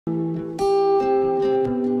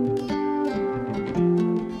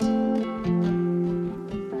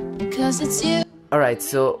'cause it's you. Alright,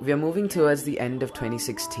 so we are moving towards the end of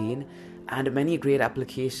 2016 and many great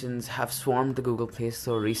applications have swarmed the Google Play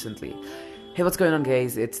Store recently. Hey, what's going on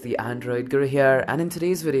guys? It's the Android Guru here, and in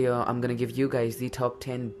today's video I'm gonna give you guys the top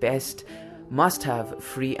 10 best must-have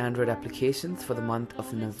free Android applications for the month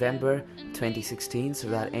of November 2016. So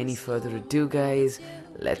without any further ado guys,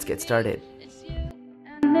 let's get started.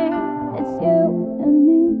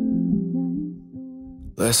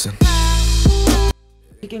 Listen.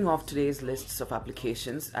 Kicking off today's lists of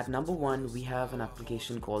applications, at number 1 we have an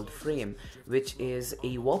application called Frame, which is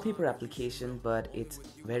a wallpaper application, but it's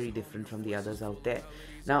very different from the others out there.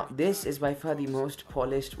 Now this is by far the most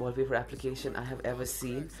polished wallpaper application I have ever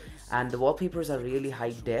seen, and the wallpapers are really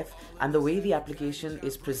high def, and the way the application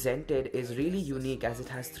is presented is really unique as it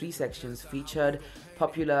has 3 sections: featured,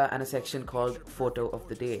 popular, and a section called photo of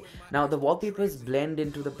the day. Now the wallpapers blend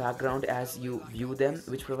into the background as you view them,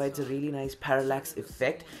 which provides a really nice parallax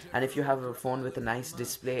effect, and if you have a phone with a nice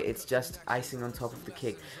display, it's just icing on top of the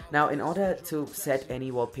cake. Now in order to set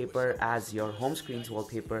any wallpaper as your home screen's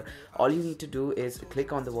wallpaper, all you need to do is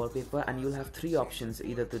click on the wallpaper and you'll have 3 options: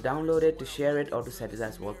 either to download it, to share it, or to set it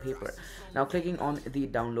as wallpaper. Now clicking on the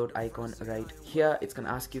download icon right here, it's gonna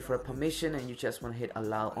ask you for a permission and you just want to hit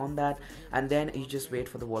allow on that, and then you just wait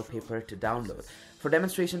for the wallpaper to download. For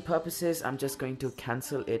demonstration purposes, I'm just going to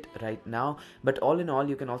cancel it right now, but all in all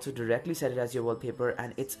you can also directly set it as your wallpaper,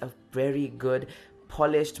 and it's a very good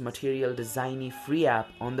polished material designy free app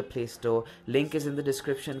on the Play Store. Link is in the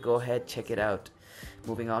description, go ahead, check it out.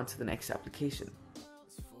 Moving on to the next application.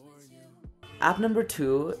 App number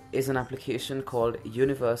 2 is an application called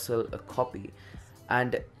Universal Copy,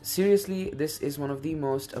 and seriously this is one of the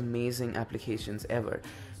most amazing applications ever.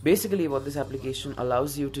 Basically what this application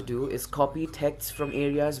allows you to do is copy text from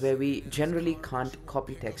areas where we generally can't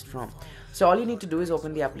copy text from. So all you need to do is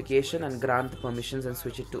open the application and grant the permissions and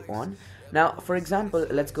switch it to on. Now for example,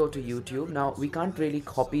 let's go to YouTube. Now we can't really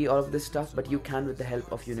copy all of this stuff, but you can with the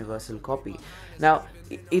help of Universal Copy. Now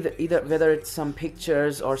either whether it's some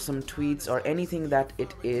pictures or some tweets or anything that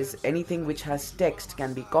it is, anything which has text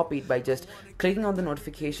can be copied by just clicking on the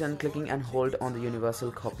notification, clicking and hold on the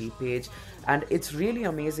Universal Copy page. And it's really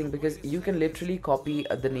amazing because you can literally copy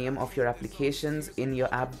the name of your applications in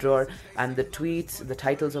your app drawer and the tweets, the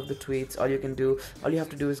titles of the tweets. All you have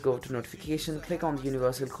to do is go to notification, click on the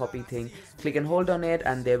Universal Copy thing, click and hold on it,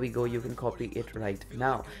 and there we go, you can copy it right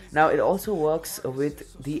now. Now it also works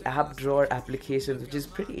with the app drawer applications, which is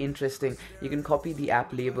pretty interesting. You can copy the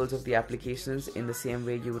app labels of the applications in the same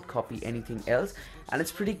way you would copy anything else, and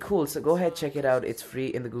it's pretty cool. So go ahead, check it out. It's free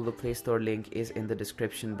in the Google Play Store. Link is in the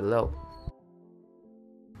description below.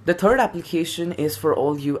 The third application is for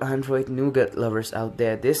all you Android nougat lovers out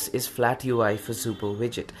there. This is Flat UI for Super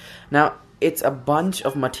Widget. Now it's a bunch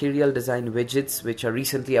of material design widgets which are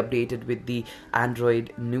recently updated with the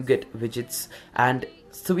Android Nougat widgets, and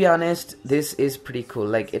to be honest, this is pretty cool.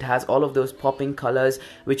 Like, it has all of those popping colors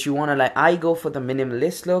which you want to like. I go for the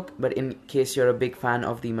minimalist look, but in case you're a big fan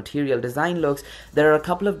of the material design looks, there are a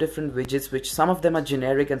couple of different widgets which some of them are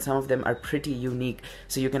generic and some of them are pretty unique,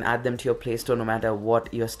 so you can add them to your Play Store no matter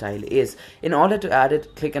what your style is. In order to add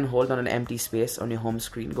it, click and hold on an empty space on your home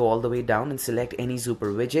screen, go all the way down and select any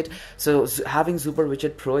Super widget. So having Super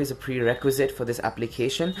Widget Pro is a prerequisite for this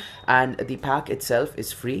application, and the pack itself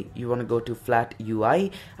is free. You want to go to Flat UI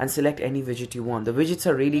and select any widget you want. The widgets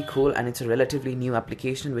are really cool and it's a relatively new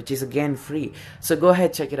application which is again free. So go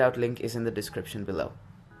ahead, check it out. Link is in the description below.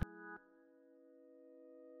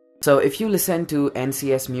 So if you listen to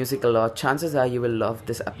NCS music a lot, chances are you will love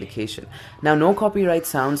this application. Now, no copyright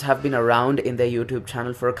sounds have been around in their YouTube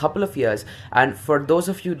channel for a couple of years, and for those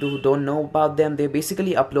of you who don't know about them, they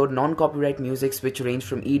basically upload non-copyright musics which range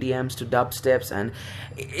from EDMs to dubsteps, and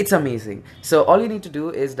it's amazing. So all you need to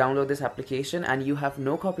do is download this application and you have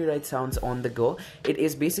no copyright sounds on the go. It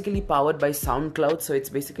is basically powered by SoundCloud, so it's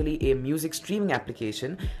basically a music streaming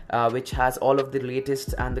application which has all of the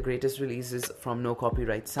latest and the greatest releases from no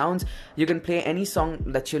copyright sounds. You can play any song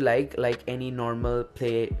that you like any normal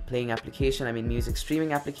playing application, I mean music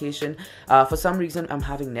streaming application. For some reason I'm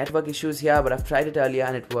having network issues here, but I've tried it earlier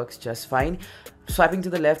and it works just fine. Swiping to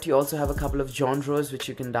the left, you also have a couple of genres which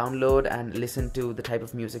you can download and listen to the type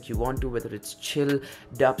of music you want to, whether it's chill,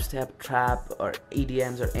 dubstep, trap, or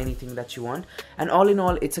EDMs, or anything that you want. And all in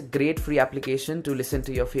all, it's a great free application to listen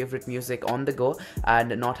to your favorite music on the go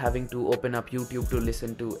and not having to open up YouTube to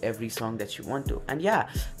listen to every song that you want to. And yeah,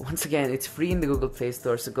 once again, it's free in the Google Play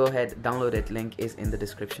Store, so go ahead, download it. Link is in the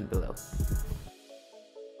description below.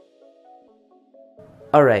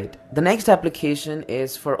 Alright, the next application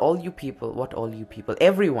is for all you people, what all you people,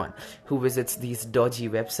 everyone who visits these dodgy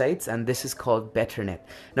websites, and this is called BetterNet.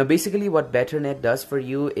 Now basically what BetterNet does for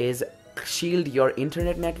you is shield your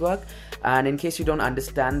internet network, and in case you don't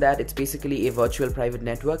understand that, it's basically a virtual private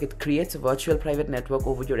network. It creates a virtual private network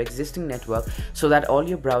over your existing network so that all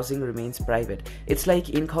your browsing remains private. It's like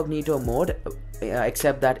incognito mode,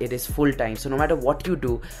 except that it is full time, so no matter what you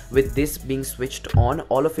do with this being switched on,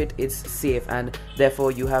 all of it is safe, and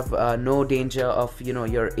therefore you have no danger of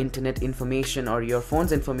your internet information or your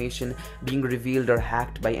phone's information being revealed or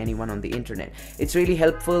hacked by anyone on the internet. It's really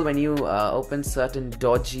helpful when you open certain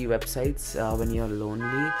dodgy websites when you're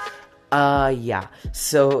lonely. Yeah,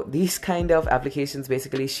 so these kind of applications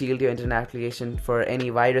basically shield your internet application for any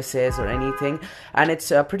viruses or anything, and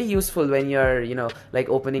it's pretty useful when you're like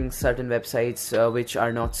opening certain websites which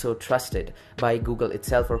are not so trusted by Google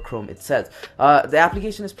itself or Chrome itself. The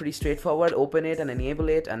application is pretty straightforward. Open it and enable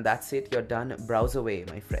it, and that's it. You're done. Browse away,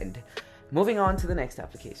 my friend. Moving on to the next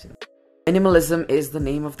application. Minimalism is the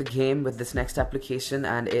name of the game with this next application,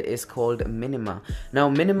 and it is called Minima. Now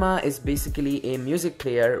Minima is basically a music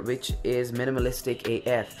player which is minimalistic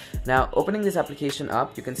AF. Now opening this application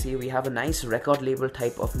up, you can see we have a nice record label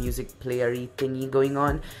type of music player-y thingy going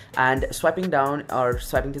on, and swiping down or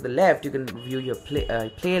swiping to the left you can view your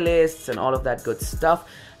playlists and all of that good stuff.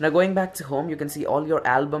 Now going back to home, you can see all your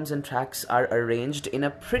albums and tracks are arranged in a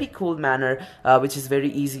pretty cool manner, which is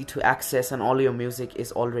very easy to access, and all your music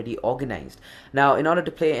is already organized. Now in order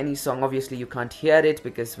to play any song, obviously you can't hear it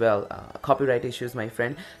because, well, copyright issues, my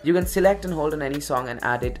friend. You can select and hold on any song and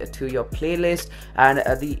add it to your playlist, and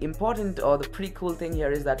the important or the pretty cool thing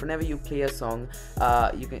here is that whenever you play a song,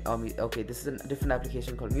 you can okay, this is a different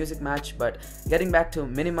application called Music Match, but getting back to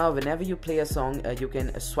Minima, whenever you play a song, you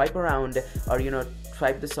can swipe around or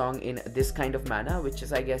swipe the song in this kind of manner, which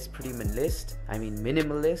is, I guess, pretty minimalist.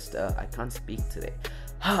 I can't speak today.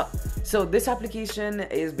 So this application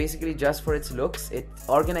is basically just for its looks. It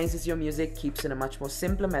organizes your music, keeps in a much more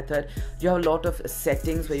simpler method. You have a lot of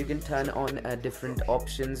settings where you can turn on different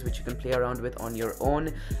options which you can play around with on your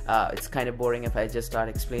own. It's kind of boring if I just start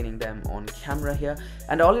explaining them on camera here,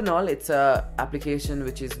 and all in all, it's a application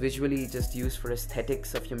which is visually just used for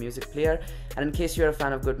aesthetics of your music player, and in case you're a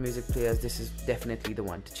fan of good music players, this is definitely the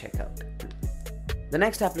one to check out. The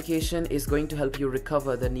next application is going to help you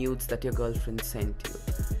recover the nudes that your girlfriend sent you.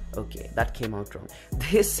 Okay, that came out wrong.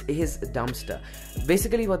 This is Dumpster.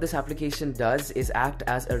 Basically what this application does is act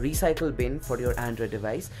as a recycle bin for your Android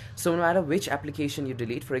device. So no matter which application you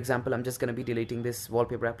delete, for example, I'm just going to be deleting this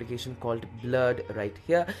wallpaper application called Blurred right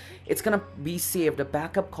here. It's going to be saved. A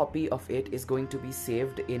backup copy of it is going to be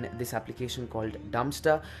saved in this application called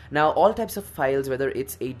Dumpster. Now all types of files, whether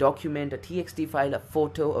it's a document, a TXT file, a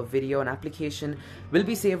photo, a video, an application, will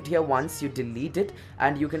be saved here once you delete it,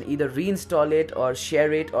 and you can either reinstall it or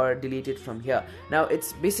share it or delete it from here. Now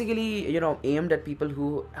it's basically aimed at people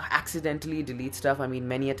who accidentally delete stuff. I mean,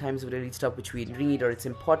 many a times we delete stuff which we read or it's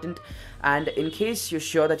important, and in case you're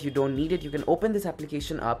sure that you don't need it, you can open this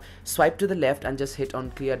application up, swipe to the left and just hit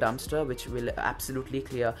on Clear Dumpster, which will absolutely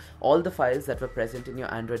clear all the files that were present in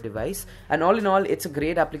your Android device. And all in all, it's a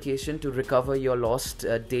great application to recover your lost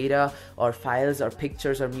data or files or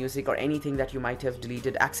pictures or music or anything that you might have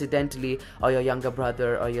deleted accidentally, or your younger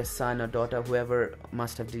brother or your son or daughter, whoever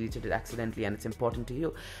must have deleted it accidentally and it's important to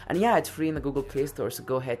you. And yeah, it's free in the Google Play Store, so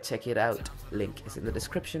go ahead, check it out. Link is in the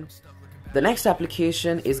description. The next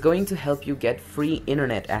application is going to help you get free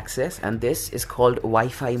internet access, and this is called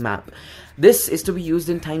Wi-Fi Map. This is to be used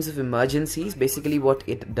in times of emergencies. Basically what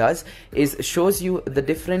it does is shows you the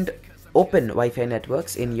different open Wi-Fi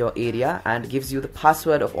networks in your area and gives you the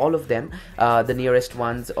password of all of them, the nearest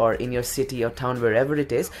ones, or in your city or town, wherever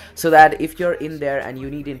it is, so that if you're in there and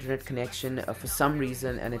you need internet connection for some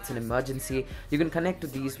reason and it's an emergency, you can connect to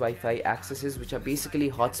these Wi-Fi accesses, which are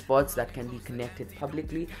basically hotspots that can be connected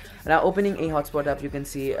publicly. Now opening a hotspot up, you can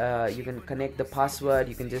see you can connect the password.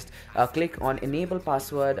 You can just click on enable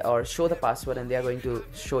password or show the password, and they are going to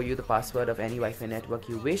show you the password of any Wi-Fi network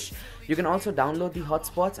you wish. You can also download the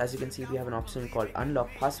hotspots. As you can see, we have an option called unlock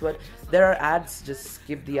password. There are ads, just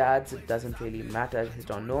skip the ads, it doesn't really matter, hit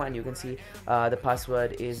on no, and you can see the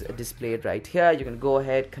password is displayed right here. You can go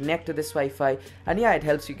ahead, connect to this Wi-Fi, and yeah, it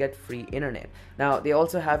helps you get free internet. Now they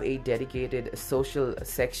also have a dedicated social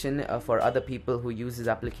section for other people who use this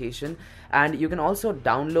application, and you can also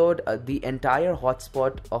download the entire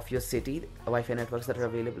hotspot of your city, Wi-Fi networks that are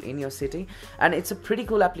available in your city, and it's a pretty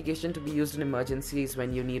cool application to be used in emergencies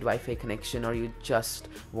when you need Wi-Fi connection or you just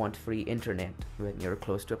want free internet when you're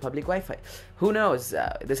close to a public Wi-Fi. Who knows,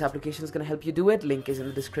 this application is going to help you do it. Link is in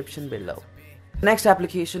the description below. Next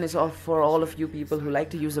application is for all of you people who like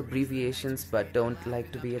to use abbreviations but don't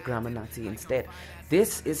like to be a grammar Nazi instead.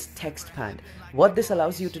 This is TextPand. What this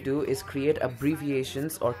allows you to do is create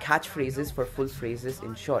abbreviations or catchphrases for full phrases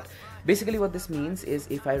in short. Basically what this means is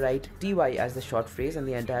if I write TY as the short phrase and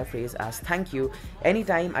the entire phrase as thank you,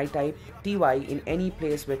 anytime I type TY in any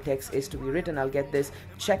place where text is to be written, I'll get this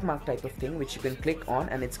check mark type of thing which you can click on,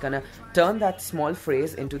 and it's gonna turn that small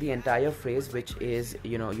phrase into the entire phrase, which is,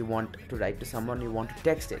 you want to write to someone, you want to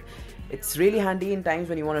text it. It's really handy in times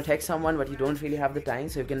when you want to text someone but you don't really have the time,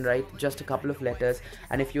 so you can write just a couple of letters,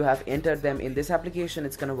 and if you have entered them in this application,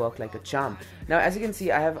 it's gonna work like a charm. Now as you can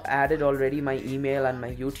see, I have added already my email and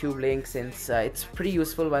my YouTube link, since it's pretty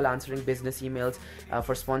useful while answering business emails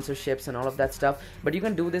for sponsorships and all of that stuff, but you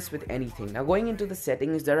can do this with anything. Now going into the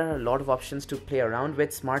settings, there are a lot of options to play around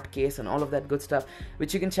with, smart case and all of that good stuff,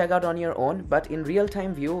 which you can check out on your own, but in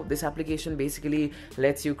real-time view, this application basically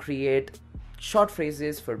lets you create short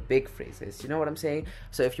phrases for big phrases, you know what I'm saying?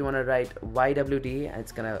 So if you want to write YWD,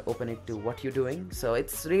 it's gonna open it to what you're doing, so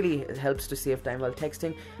it helps to save time while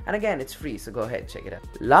texting, and again, it's free, so go ahead, check it out.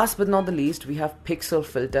 Last but not the least, we have Pixel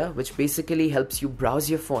Filter, which basically helps you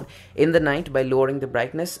browse your phone in the night by lowering the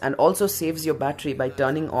brightness, and also saves your battery by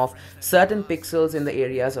turning off certain pixels in the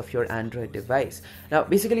areas of your Android device. Now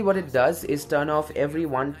basically what it does is turn off every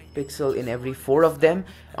one pixel in every 4 of them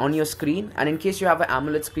on your screen, and in case you have an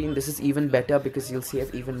AMOLED screen, this is even better because you'll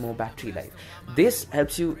save even more battery life. This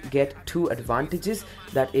helps you get 2 advantages,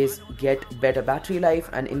 that is get better battery life,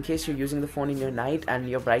 and in case you're using the phone in your night and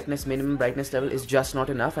your minimum brightness level is just not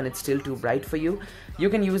enough and it's still too bright for you, you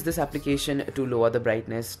can use this application to lower the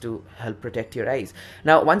brightness to help protect your eyes.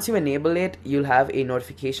 Now once you enable it, you'll have a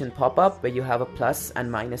notification pop up where you have a plus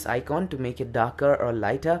and minus icon to make it darker or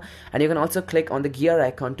lighter, and you can also click on the gear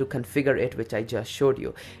icon to configure it, which I just showed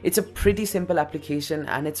you. It's a pretty simple application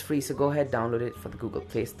and it's free, so go ahead, download it for the Google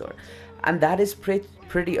Play Store. And that is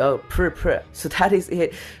so that is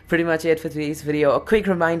it, pretty much it for today's video. A quick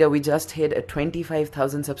reminder, we just hit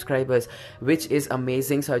 25,000 subscribers, which is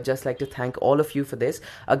amazing, so I'd just like to thank all of you for this.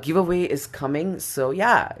 A giveaway is coming, so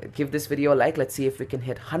yeah, give this video a like. Let's see if we can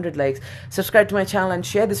hit 100 likes. Subscribe to my channel and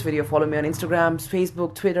share this video. Follow me on Instagram,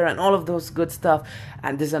 Facebook, Twitter, and all of those good stuff.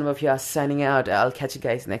 And this is Anubhav here signing out. I'll catch you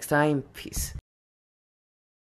guys next time. Peace.